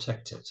try and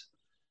protect it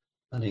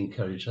and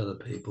encourage other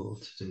people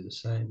to do the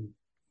same.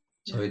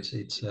 So it's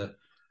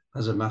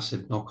has a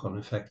massive knock-on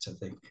effect, I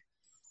think.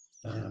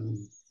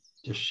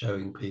 Just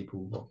showing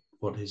people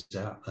what is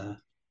out there.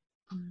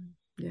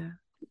 Yeah,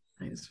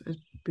 it'd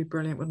be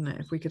brilliant, wouldn't it,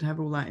 if we could have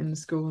all that in the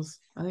schools?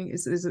 I think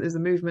there's a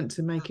movement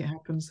to make it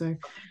happen. So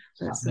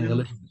that's happening a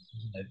little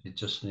bit. It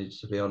just needs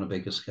to be on a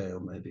bigger scale,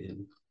 maybe,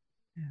 and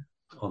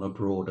on a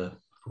broader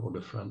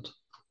front.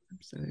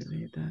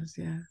 Absolutely, it does.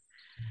 Yeah.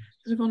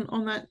 Sort of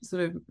on that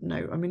sort of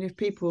note, I mean, if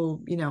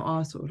people,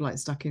 are sort of like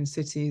stuck in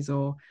cities,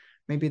 or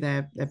maybe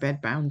they're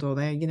bed bound, or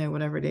they're,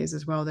 whatever it is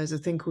as well, there's a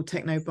thing called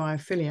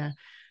technobiophilia,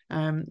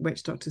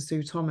 which Dr.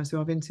 Sue Thomas,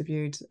 who I've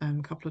interviewed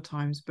a couple of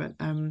times, but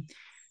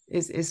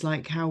is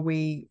like how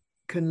we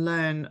can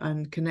learn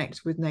and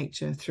connect with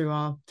nature through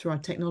our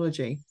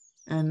technology.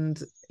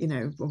 And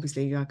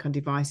obviously kind of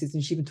devices,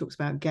 and she even talks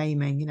about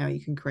gaming.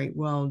 You can create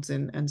worlds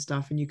and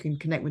stuff, and you can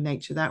connect with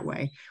nature that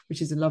way,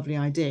 which is a lovely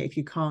idea if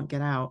you can't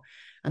get out.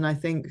 And I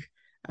think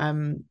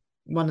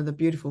one of the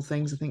beautiful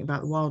things I think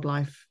about the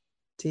wildlife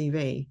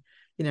TV,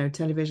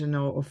 television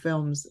or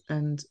films,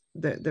 and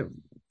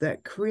that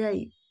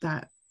create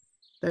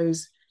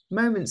those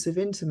moments of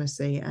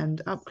intimacy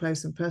and up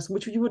close and personal,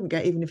 which you wouldn't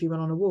get even if you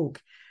went on a walk,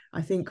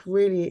 I think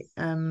really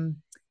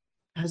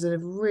has a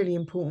really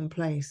important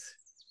place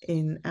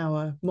in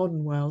our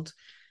modern world,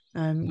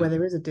 where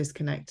there is a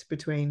disconnect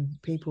between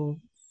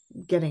people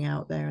getting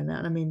out there and that.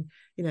 And I mean,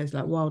 it's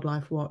like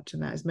Wildlife Watch,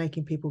 and that is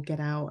making people get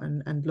out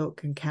and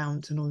look and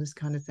count and all this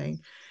kind of thing.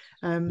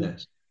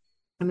 Yes.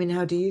 I mean,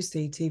 how do you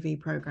see TV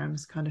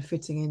programs kind of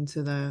fitting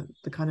into the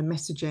kind of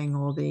messaging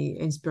or the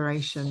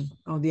inspiration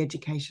or the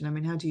education? I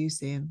mean, how do you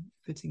see them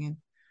fitting in?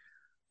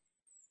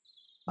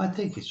 I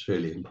think it's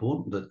really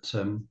important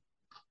that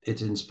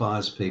it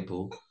inspires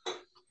people,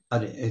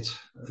 and it,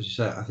 as you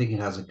say, I think it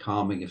has a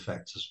calming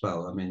effect as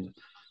well. I mean,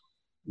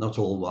 not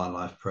all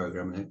wildlife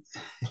programming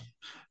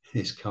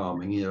is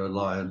calming. A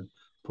lion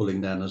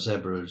pulling down a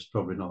zebra is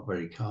probably not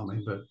very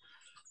calming, but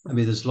I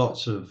mean, there's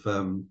lots of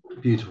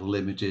beautiful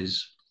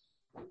images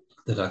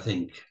that I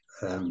think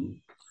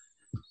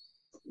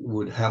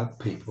would help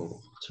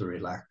people to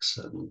relax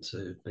and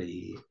to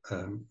be,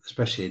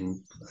 especially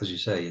in, as you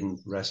say, in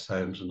rest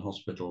homes and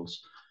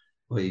hospitals,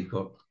 where you've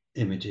got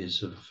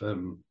images of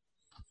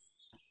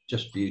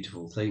just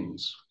beautiful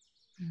things,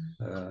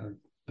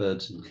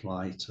 birds in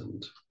flight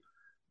and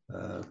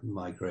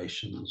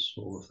migrations,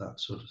 all of that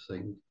sort of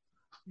thing,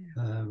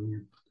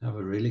 have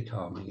a really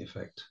calming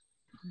effect.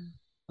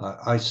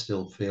 I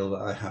still feel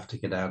that I have to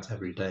get out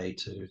every day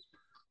to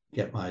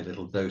get my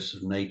little dose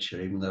of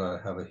nature, even though I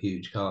have a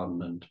huge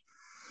garden and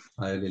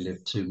I only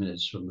live 2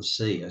 minutes from the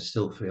sea. I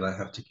still feel I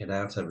have to get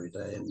out every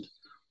day and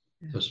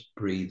just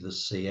breathe the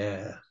sea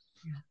air.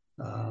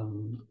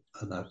 And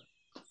that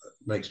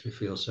makes me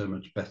feel so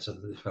much better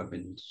than if I've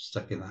been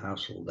stuck in the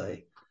house all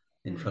day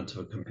in front of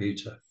a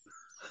computer.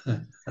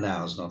 An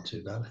hour's not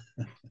too bad.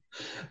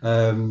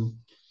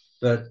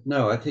 But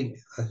no, I think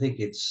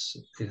it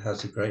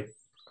has a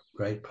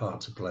great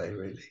part to play,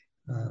 really.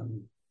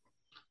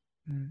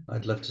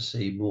 I'd love to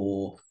see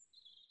more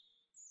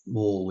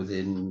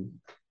within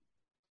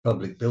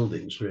public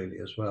buildings, really,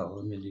 as well.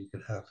 I mean, you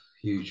could have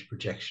huge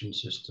projection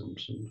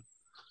systems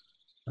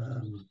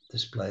and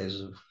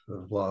displays of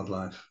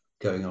wildlife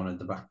going on in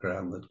the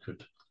background that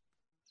could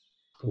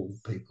pull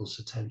people's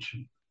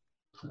attention.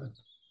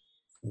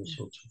 All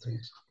sorts of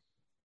things.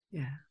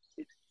 Yeah,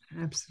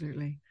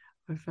 absolutely.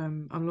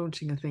 I'm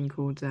launching a thing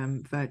called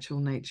Virtual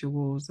Nature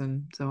Wars,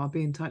 and so I'll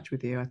be in touch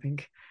with you, I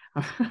think.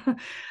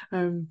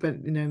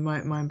 But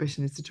my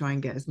ambition is to try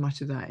and get as much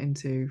of that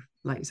into,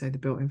 like you say, the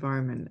built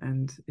environment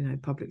and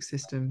public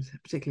systems,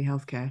 particularly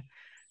healthcare.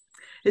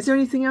 Is there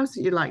anything else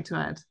that you'd like to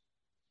add?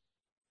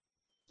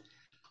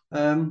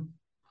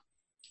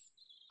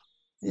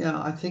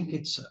 Yeah, I think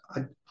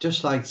I'd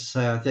just like to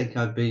say I think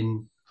I've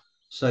been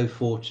so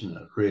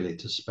fortunate, really,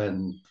 to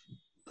spend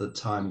the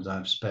time that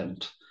I've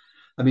spent.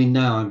 I mean,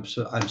 now I'm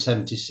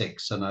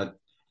 76, and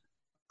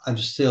I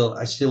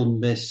still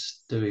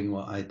miss doing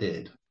what I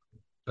did,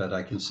 but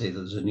I can see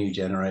there's a new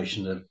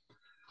generation of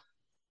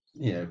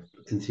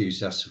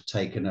enthusiasts have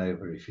taken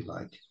over, if you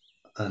like,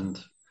 and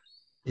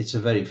it's a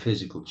very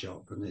physical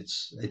job, and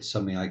it's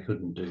something I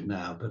couldn't do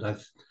now.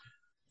 But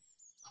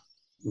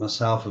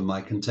myself and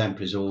my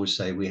contemporaries always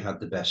say we had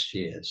the best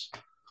years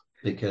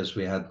because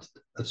we had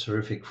a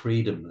terrific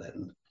freedom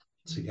then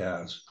to go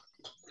out.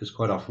 Because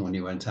quite often when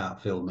you went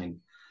out filming,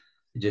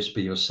 you'd just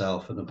be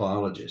yourself and a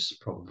biologist,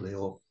 probably,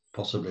 or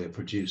possibly a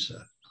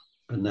producer.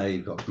 But now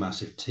you've got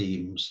massive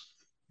teams,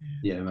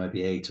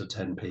 maybe 8 or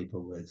 10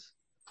 people with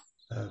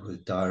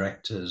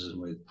directors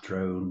and with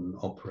drone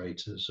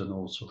operators and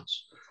all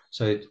sorts.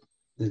 So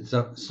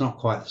it's not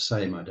quite the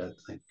same, I don't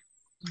think.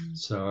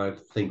 So I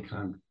think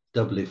I'm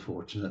doubly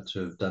fortunate to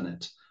have done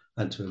it,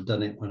 and to have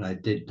done it when I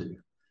did do.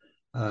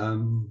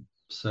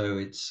 So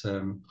it's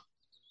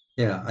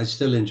I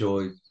still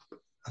enjoy.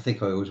 I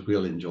think I always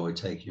will enjoy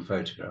taking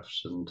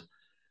photographs, and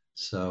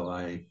so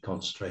I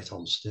concentrate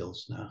on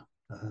stills now,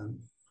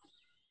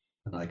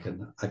 and I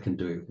can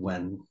do it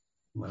when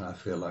I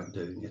feel like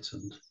doing it.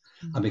 And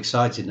I'm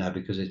excited now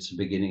because it's the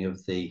beginning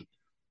of the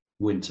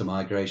winter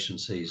migration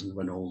season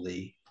when all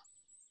the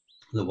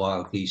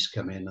wild geese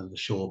come in and the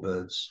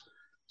shorebirds.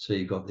 So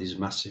you've got these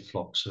massive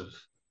flocks of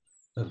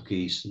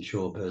geese and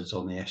shorebirds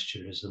on the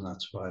estuaries, and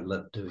that's what I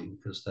love doing,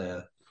 because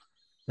they're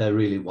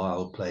really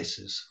wild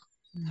places.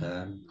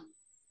 I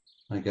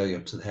go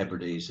up to the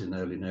Hebrides in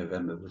early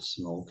November with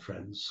some old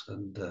friends,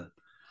 and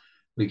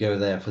we go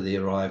there for the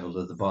arrival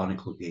of the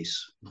barnacle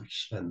geese,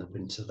 which spend the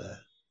winter there.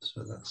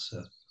 So that's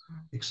an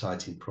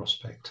exciting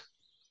prospect.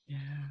 Yeah,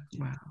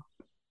 wow.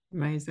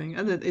 Amazing.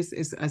 And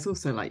it's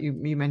also like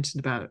you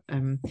mentioned about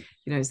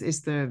it's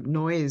the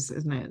noise,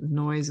 isn't it? The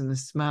noise and the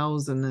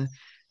smells and the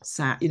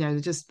sound,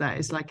 just that.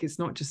 It's like, it's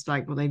not just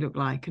like what they look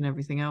like and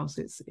everything else.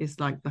 It's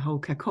like the whole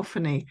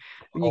cacophony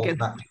when you get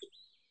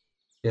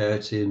yeah,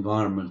 it's the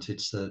environment,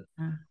 it's the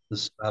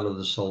smell of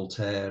the salt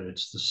air,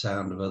 it's the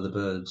sound of other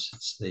birds,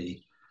 it's the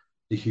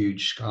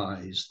huge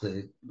skies,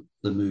 the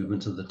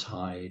movement of the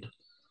tide.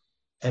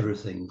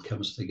 Everything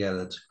comes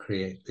together to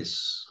create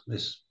this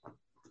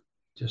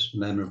just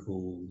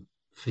memorable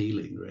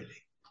feeling,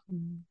 really.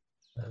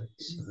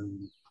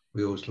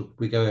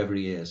 We go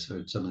every year, so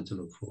it's something to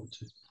look forward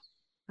to.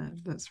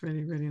 That's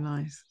really, really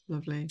nice.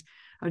 Lovely.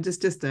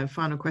 Just a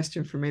final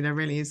question for me there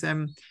really is,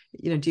 do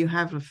you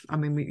have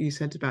you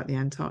said about the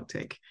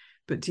Antarctic,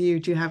 but do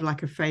you have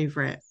like a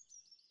favorite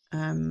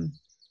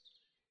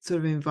sort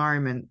of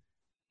environment?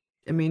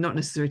 I mean, not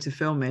necessarily to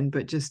film in,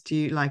 but just, do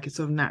you like a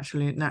sort of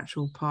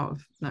natural part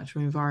of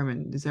natural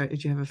environment? Do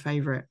you have a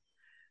favorite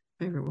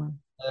one?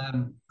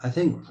 I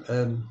think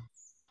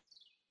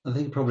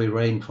probably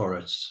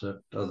rainforests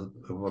are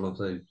one of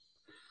the.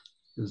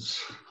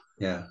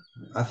 Yeah,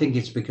 I think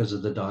it's because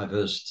of the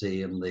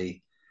diversity and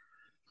the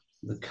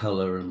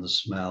color and the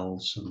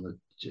smells and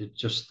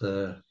just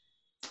the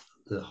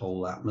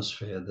whole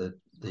atmosphere,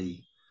 the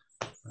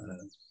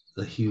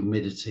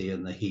humidity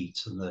and the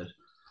heat and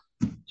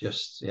I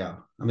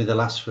mean, the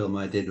last film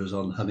I did was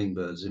on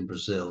hummingbirds in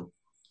Brazil,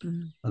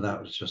 and that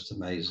was just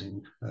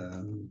amazing.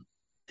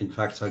 In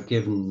fact, I've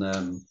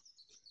given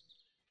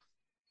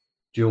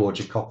George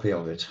a copy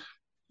of it,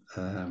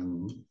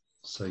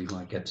 so you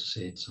might get to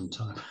see it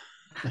sometime.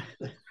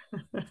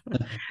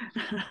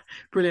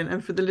 Brilliant.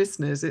 And for the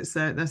listeners, it's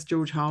that's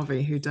George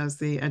Harvey who did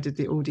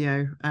the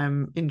audio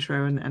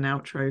intro and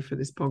outro for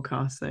this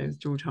podcast. So it's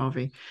George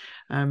Harvey,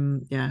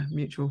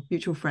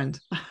 mutual friend.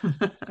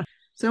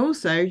 So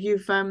also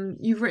you've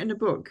written a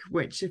book,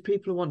 which if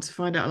people want to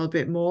find out a little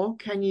bit more,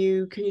 can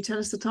you tell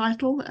us the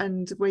title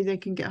and where they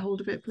can get hold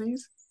of it,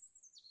 please?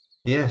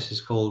 Yes, it's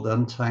called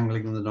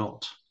Untangling the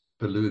Knot,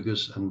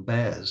 Belugas and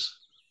Bears.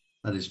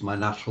 That is my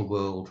natural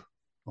world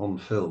on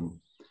film.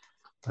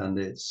 And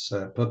it's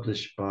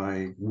published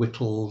by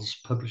Whittles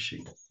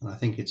Publishing. And I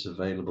think it's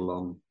available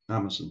on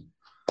Amazon.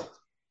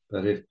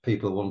 But if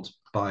people want to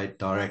buy it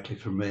directly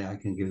from me, I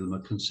can give them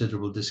a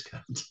considerable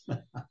discount.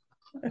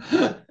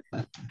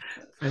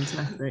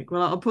 Fantastic.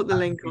 Well, I'll put the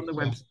link on the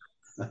website.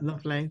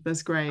 Lovely,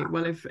 that's great.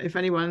 Well, if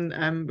anyone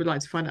would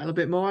like to find out a little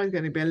bit more, there's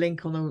going to be a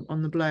link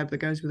on the blurb that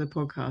goes with the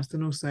podcast,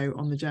 and also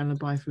on the Journal of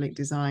Biophilic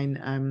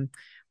Design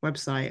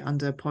website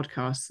under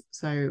podcasts.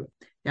 So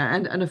yeah,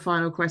 and a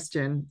final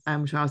question,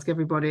 which I ask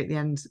everybody at the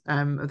end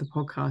of the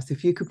podcast: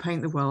 if you could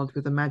paint the world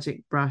with a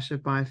magic brush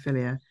of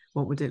biophilia,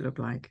 what would it look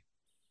like?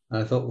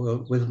 I thought,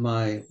 well, with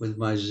my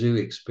zoo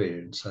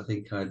experience, I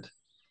think I'd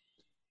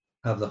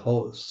have the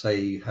whole, say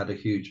you had a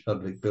huge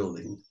public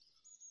building,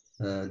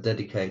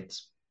 dedicate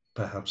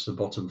perhaps the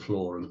bottom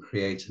floor and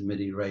create a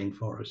mini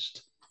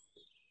rainforest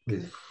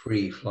with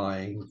free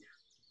flying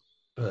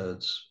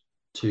birds,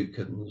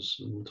 toucans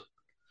and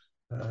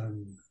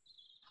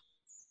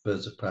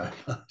birds of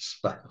paradise,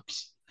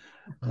 perhaps,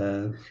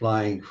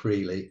 flying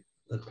freely,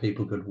 that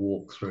people could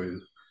walk through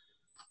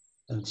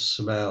and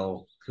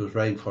smell, because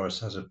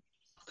rainforest has a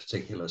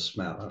particular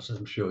smell, as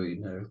I'm sure you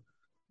know,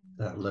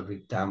 that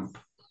lovely damp,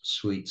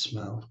 sweet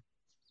smell.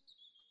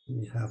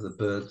 You have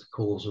the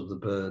calls of the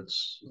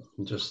birds,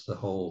 and just the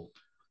whole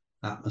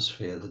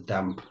atmosphere, the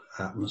damp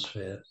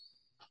atmosphere.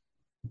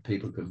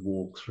 People could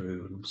walk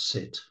through and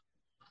sit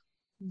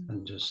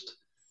and just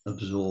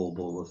absorb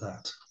all of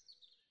that,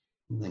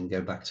 and then go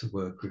back to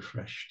work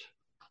refreshed.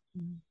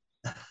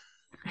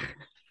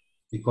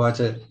 Be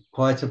quite a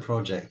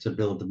project to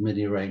build a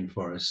mini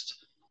rainforest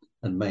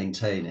and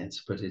maintain it,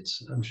 but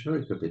I'm sure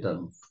it could be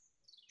done.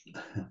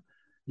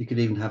 You could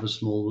even have a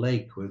small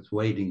lake with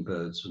wading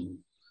birds and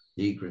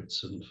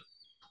egrets and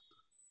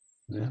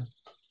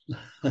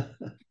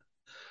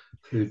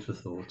food for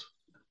thought.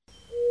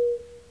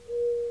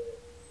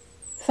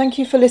 Thank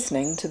you for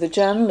listening to the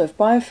Journal of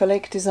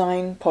Biophilic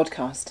Design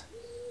podcast.